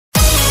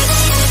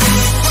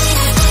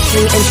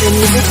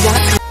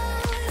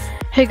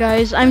Hey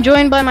guys, I'm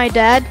joined by my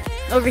dad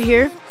over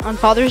here on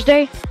Father's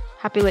Day.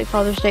 Happy late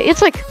Father's Day.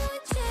 It's like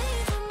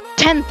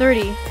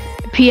 10:30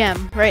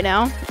 p.m. right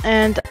now,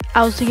 and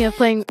I was thinking of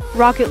playing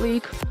Rocket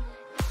League.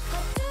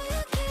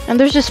 And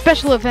there's a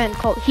special event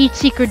called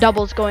Heatseeker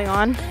Doubles going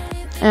on,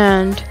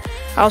 and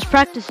I was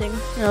practicing,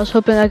 and I was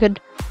hoping I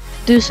could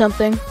do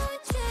something.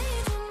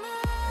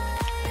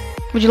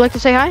 Would you like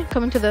to say hi?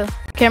 Come into the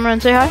camera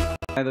and say hi.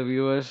 Hi, the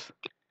viewers.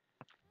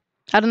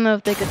 I don't know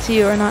if they could see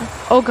you or not.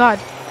 Oh god.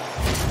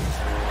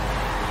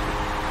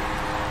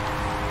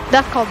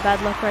 That's called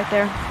bad luck right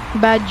there.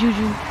 Bad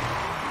juju.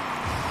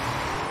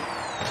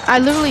 I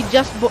literally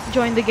just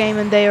joined the game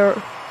and they are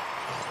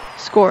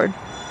scored.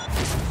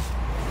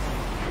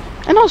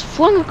 And I was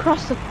flung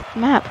across the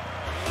map.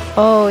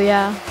 Oh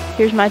yeah,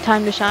 here's my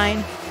time to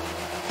shine.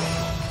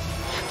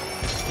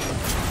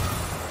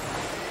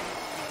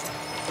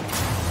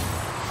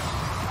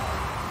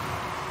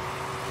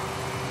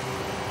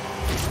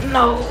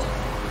 No.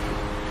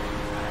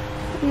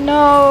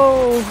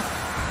 No.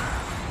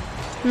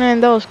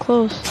 Man, that was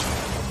close.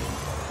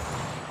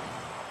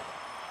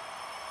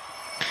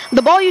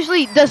 The ball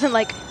usually doesn't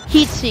like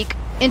heat seek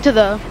into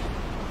the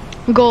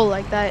goal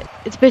like that.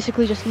 It's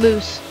basically just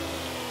loose.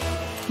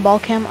 Ball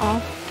cam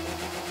off.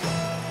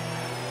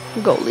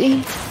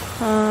 Goalie.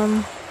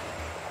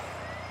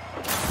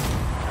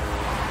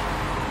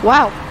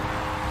 Wow.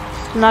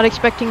 Not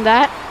expecting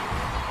that.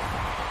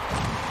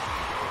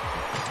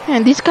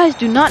 Man, these guys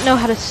do not know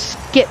how to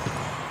skip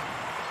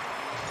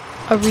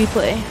a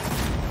replay.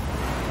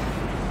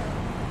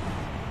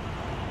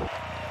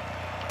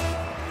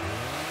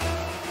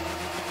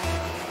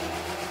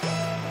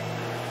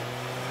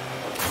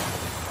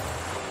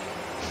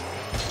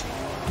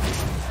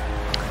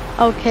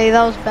 Okay,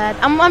 that was bad.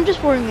 I'm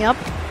just warming up.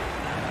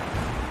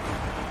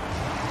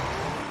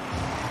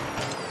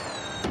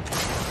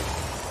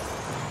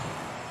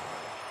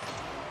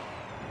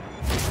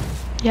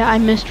 Yeah, I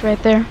missed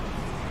right there.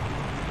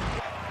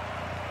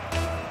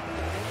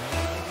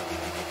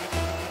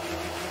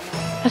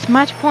 That's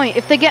match point.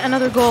 If they get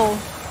another goal,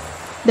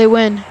 they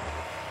win.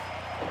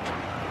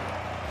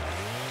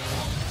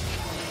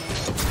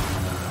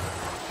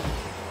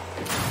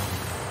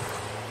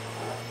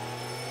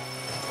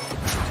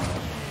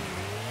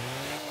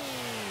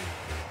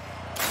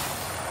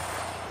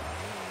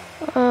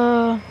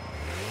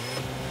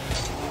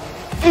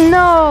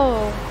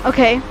 No.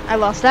 Okay, I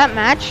lost that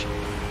match.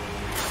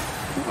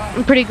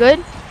 I'm pretty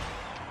good.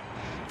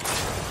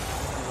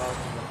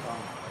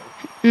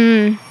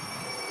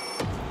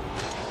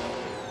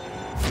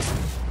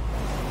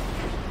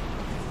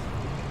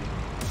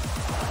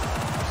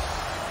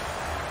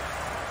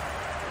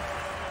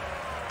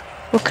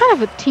 What kind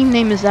of a team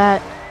name is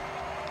that?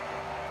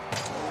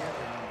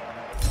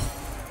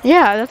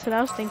 Yeah, that's what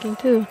I was thinking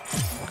too.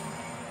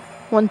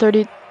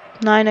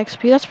 139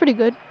 XP, that's pretty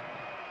good.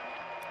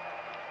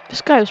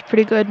 This guy was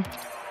pretty good.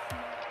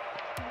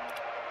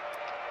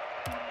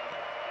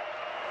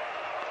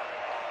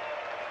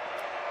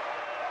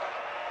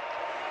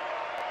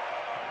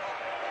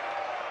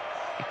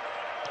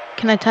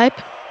 Can I type?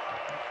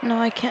 No,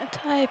 I can't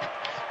type.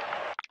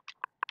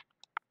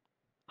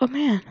 Oh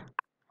man.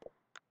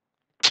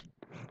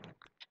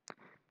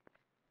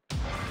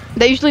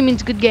 That usually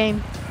means good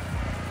game.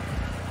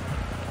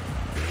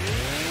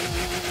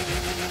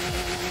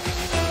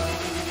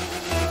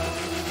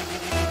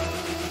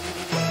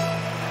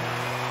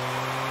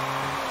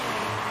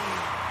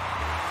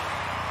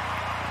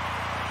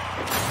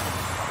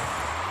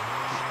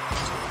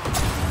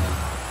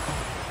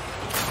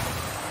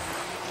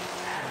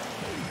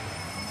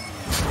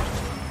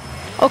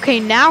 Okay,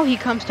 now he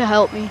comes to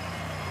help me.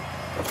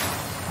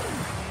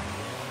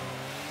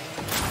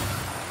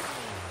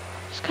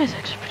 This guy's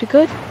actually pretty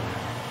good.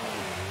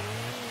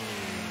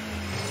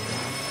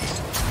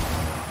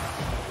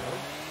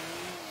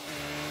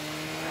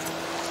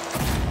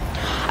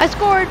 I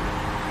scored!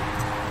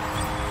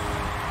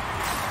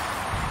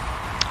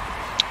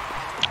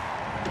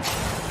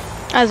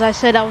 As I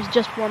said, I was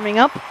just warming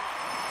up.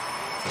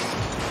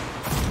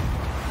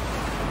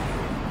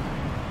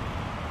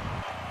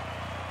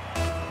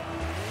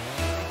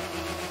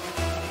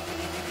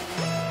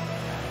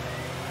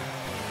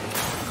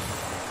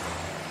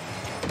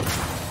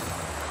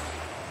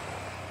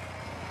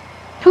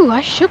 Ooh, I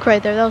shook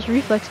right there. That was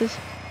reflexes.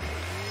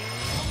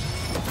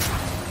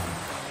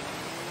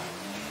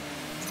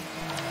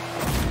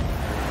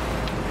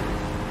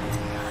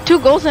 Two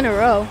goals in a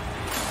row.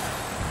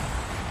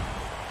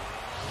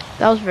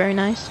 That was very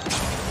nice.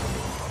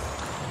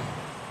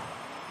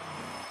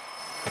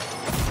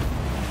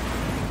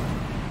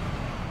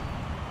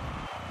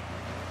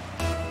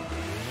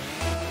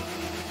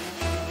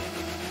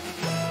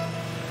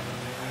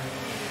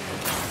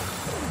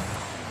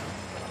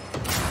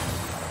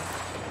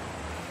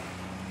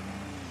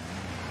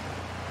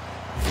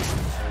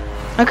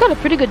 I got a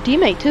pretty good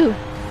teammate too.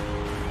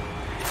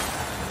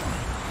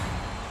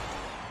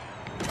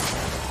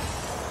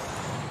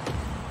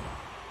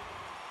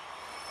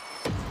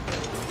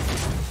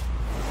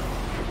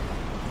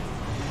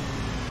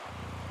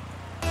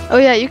 Oh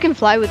yeah, you can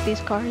fly with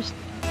these cars.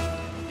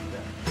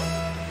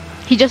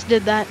 He just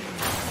did that.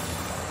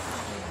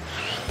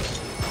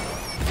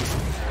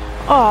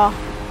 Aw,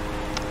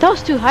 that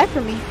was too high for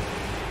me.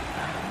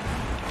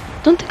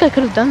 Don't think I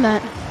could have done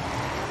that.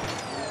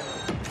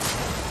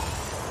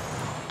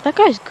 That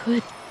guy's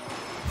good.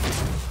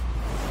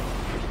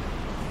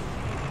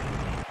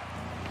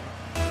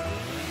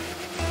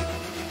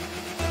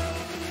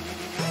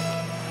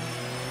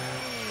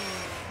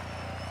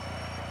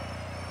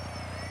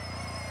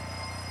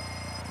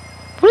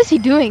 What is he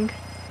doing?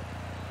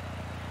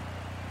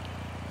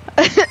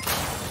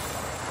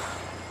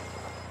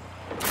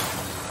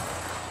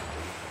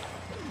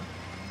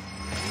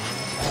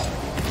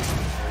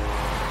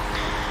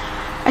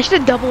 I should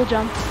have double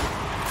jumped.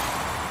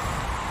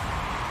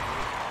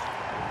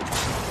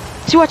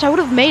 See, watch, I would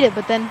have made it,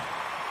 but then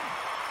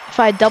if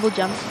I had double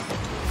jumped.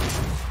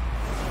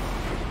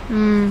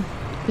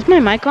 Is my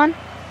mic on?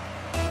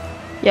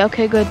 Yeah,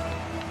 okay, good.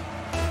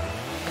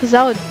 Because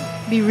that would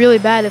be really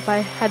bad if I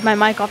had my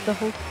mic off the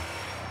whole time.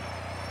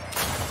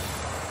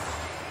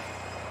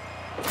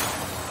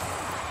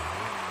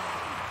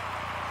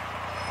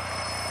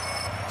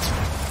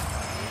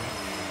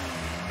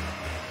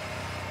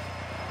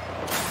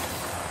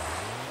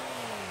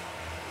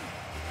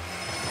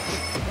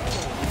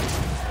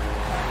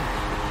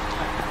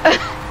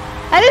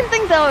 I didn't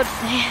think that would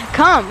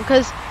come,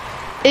 because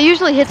it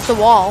usually hits the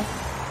wall.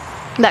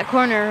 That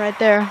corner right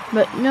there.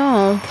 But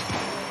no,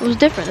 it was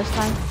different this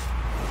time.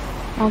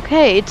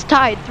 Okay, it's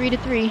tied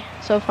 3-3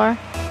 so far.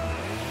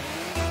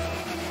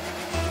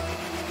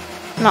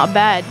 Not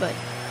bad, but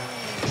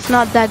it's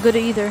not that good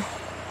either.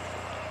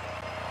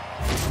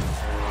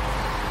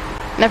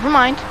 Never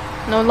mind,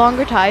 no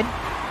longer tied.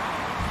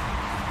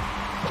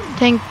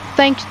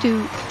 Thanks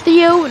to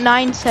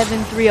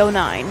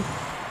Theo97309.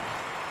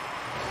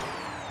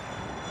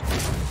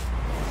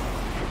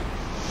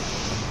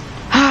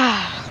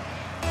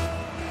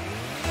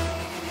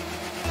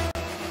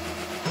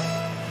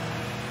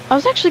 I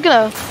was actually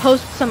gonna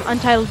post some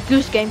Untitled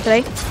Goose Game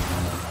today.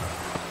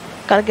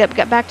 Gotta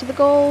get back to the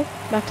goal.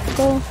 Back to the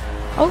goal.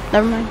 Oh,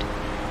 never mind.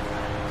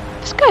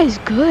 This guy's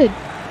good.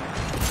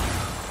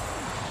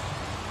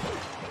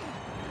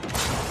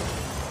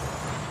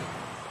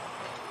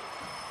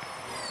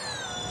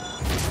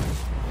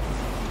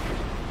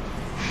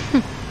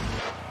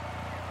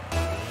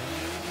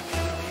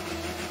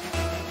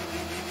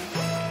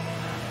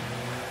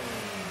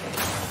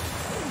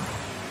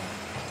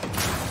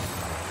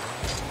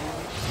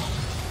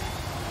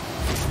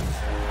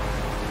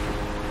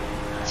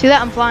 See that?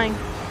 I'm flying.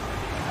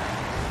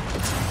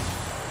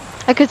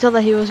 I could tell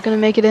that he was gonna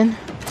make it in.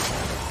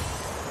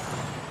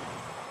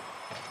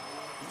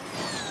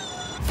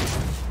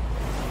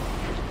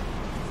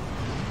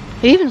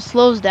 He even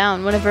slows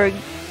down whenever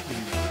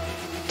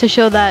to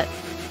show that.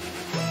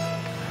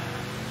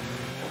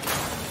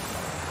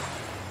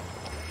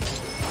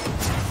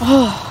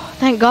 Oh,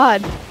 thank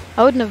God.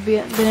 I wouldn't have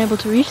been able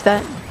to reach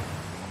that.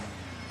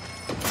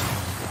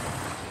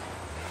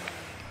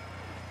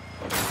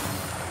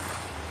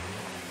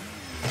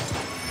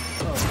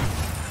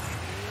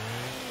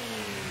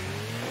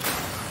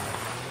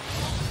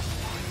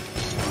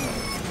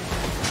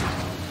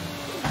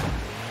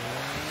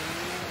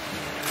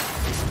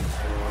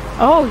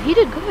 Oh, he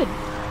did good.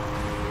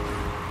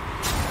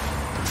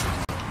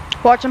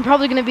 Watch, I'm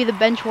probably gonna be the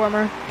bench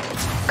warmer.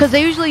 Because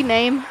they usually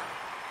name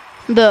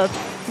the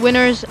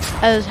winners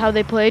as how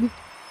they played.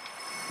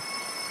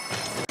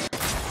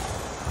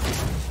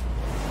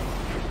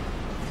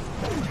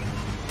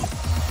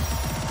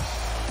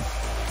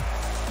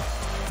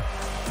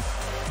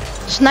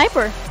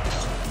 Sniper.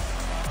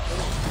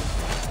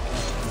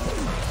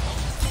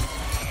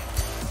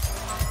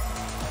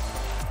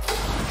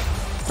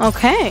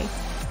 Okay.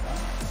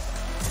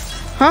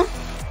 Huh?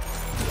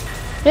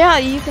 Yeah,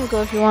 you can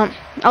go if you want.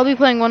 I'll be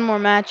playing one more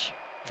match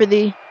for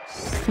the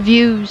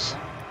views.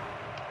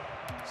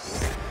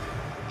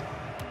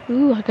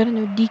 Ooh, I got a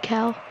new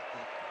decal.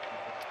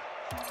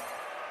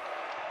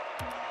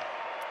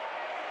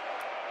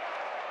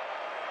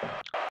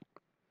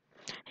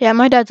 Yeah,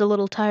 my dad's a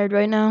little tired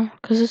right now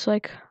because it's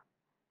like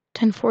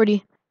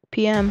 10:40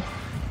 p.m.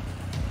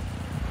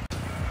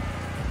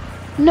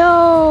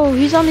 No,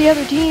 he's on the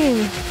other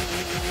team.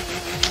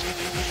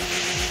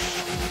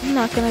 I'm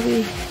not gonna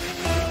be.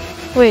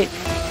 Wait.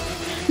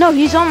 No,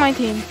 he's on my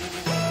team.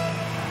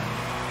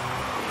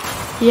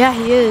 Yeah,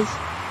 he is.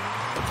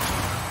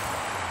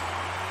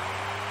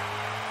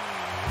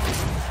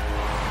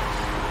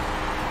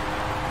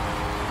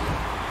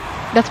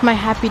 That's my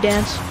happy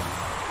dance.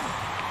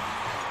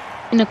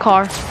 In a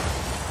car.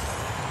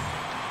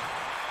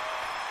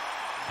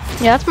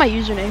 Yeah, that's my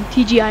username.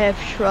 TGIF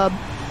Shrub.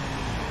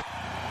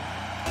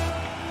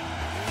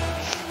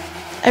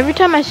 Every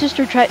time my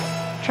sister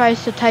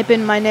tries to type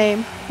in my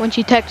name when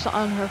she texts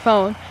on her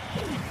phone,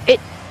 it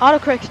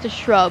autocorrects to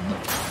Shrub.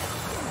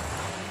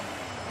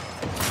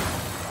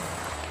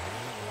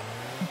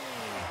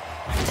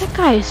 That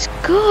guy is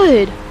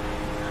good.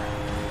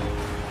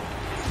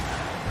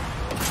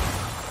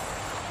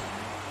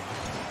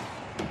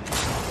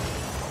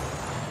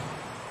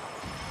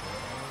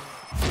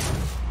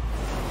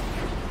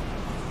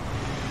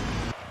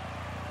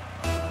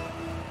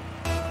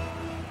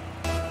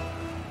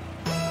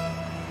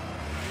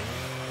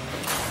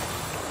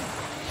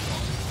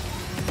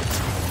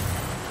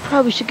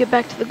 Probably should get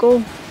back to the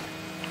goal.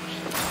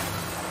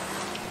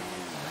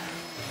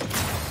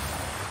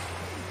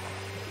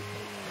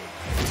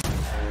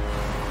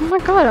 Oh my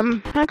god,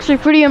 I'm actually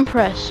pretty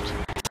impressed.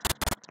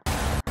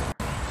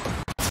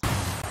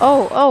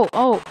 Oh,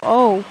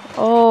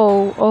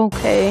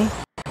 okay.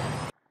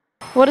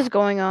 What is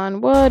going on?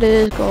 What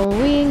is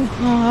going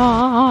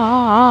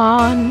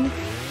on?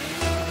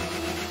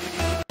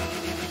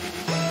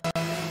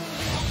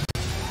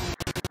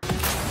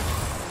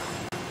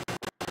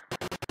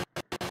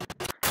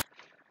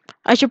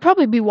 I should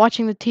probably be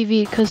watching the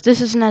TV because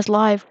this isn't as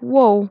live.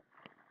 Whoa.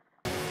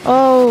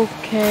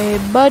 Okay,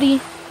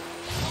 buddy.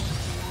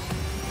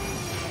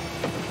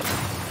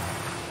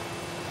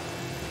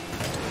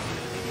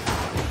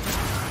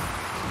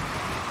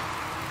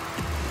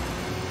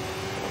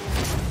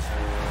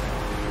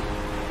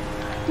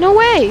 No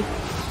way!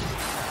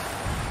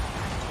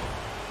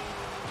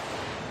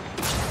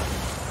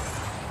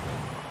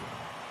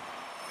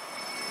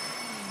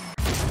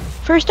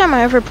 First time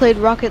I ever played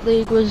Rocket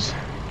League was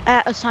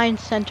at a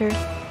science center.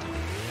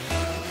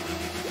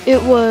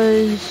 It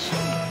was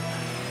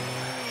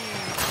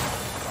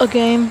a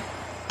game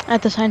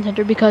at the science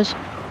center because...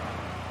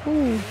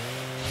 Ooh.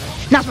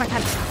 Now's my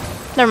time.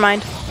 Never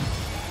mind.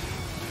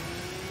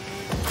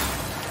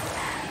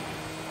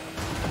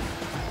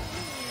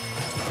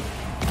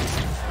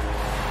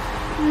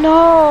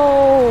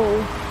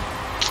 No!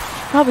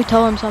 Probably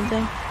tell him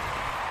something.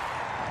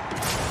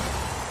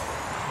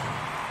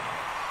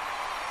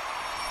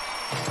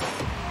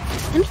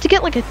 I need to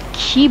get like a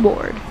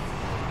keyboard.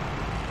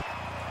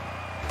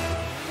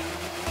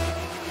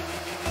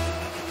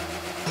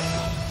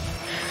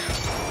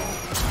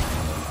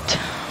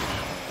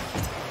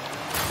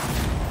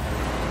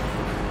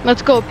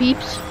 Let's go,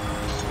 peeps.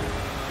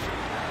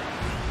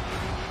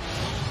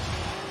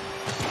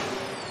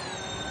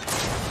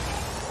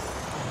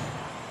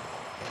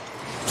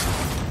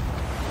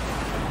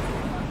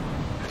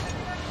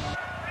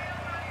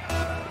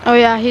 Oh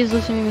yeah, he's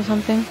listening to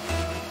something.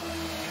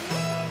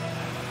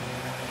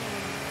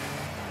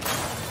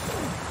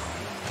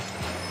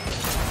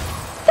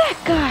 That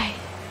guy!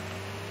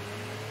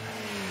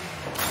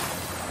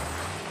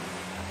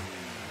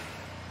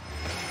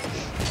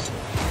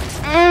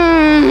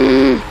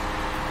 I'm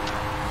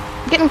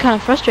getting kind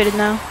of frustrated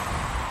now.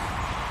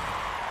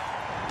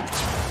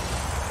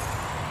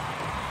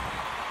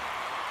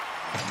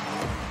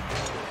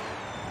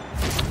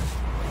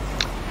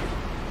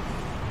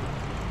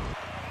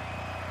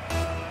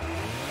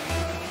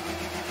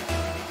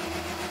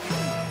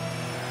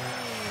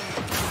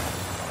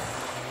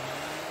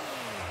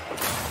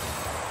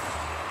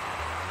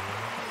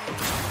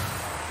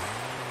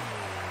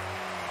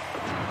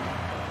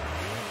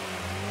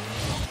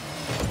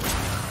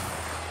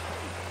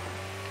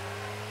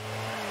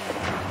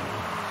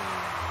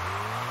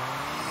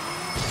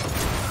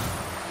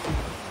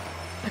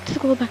 Back to the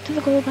goal, back to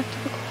the goal, back to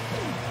the goal.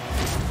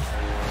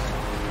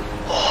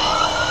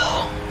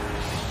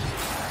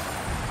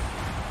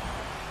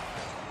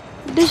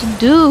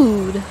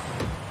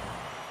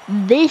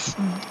 This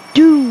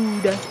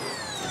dude.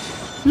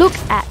 Look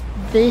at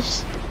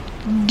this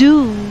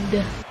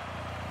dude.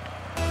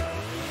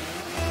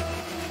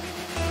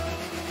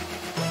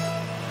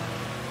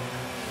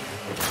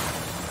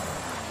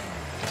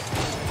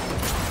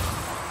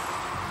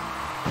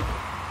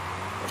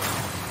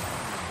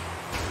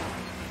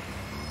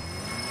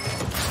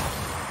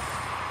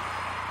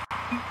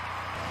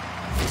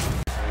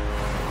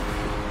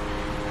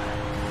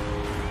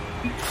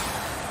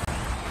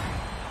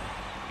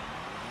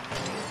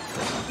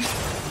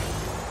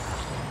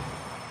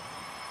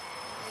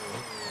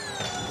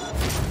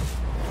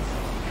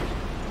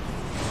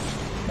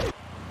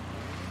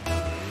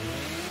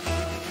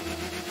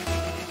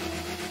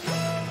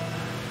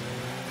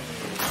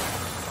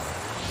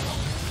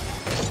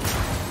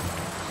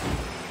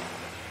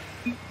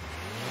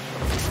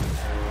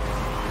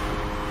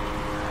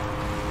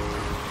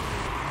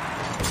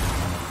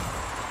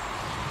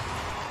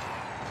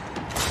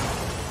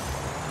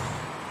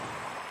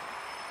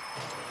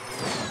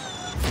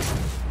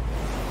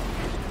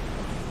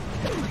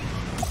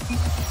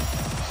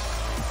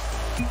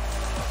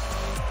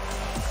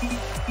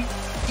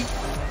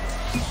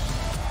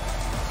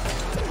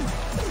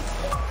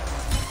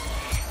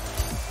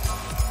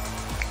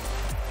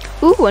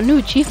 Ooh, a new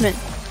achievement.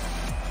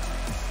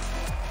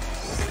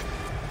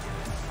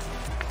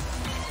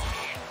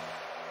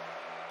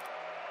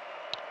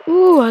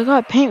 Ooh, I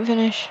got paint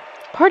finish.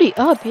 Party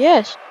up,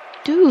 yes.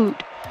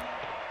 Dude,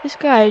 this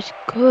guy's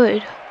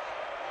good.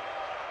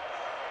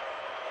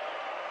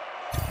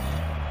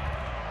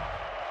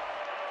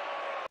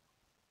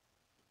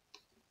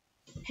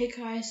 Hey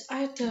guys, I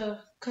had to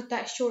cut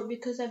that short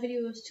because that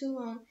video was too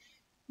long.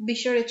 Be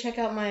sure to check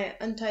out my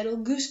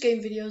Untitled Goose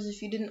Game videos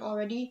if you didn't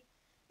already.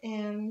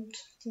 And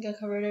I think I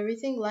covered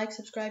everything. Like,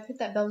 subscribe, hit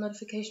that bell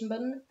notification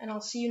button, and I'll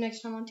see you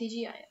next time on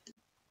TGI.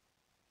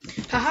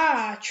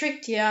 Haha,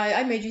 tricked ya.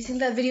 I made you think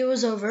that video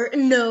was over.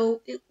 No,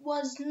 it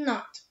was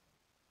not.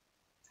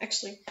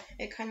 Actually,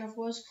 it kind of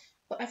was.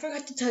 But I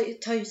forgot to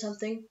tell you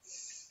something.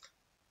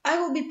 I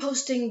will be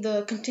posting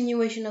the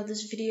continuation of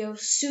this video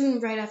soon,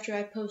 right after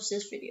I post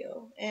this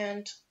video.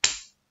 And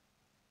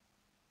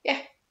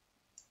yeah,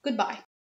 goodbye.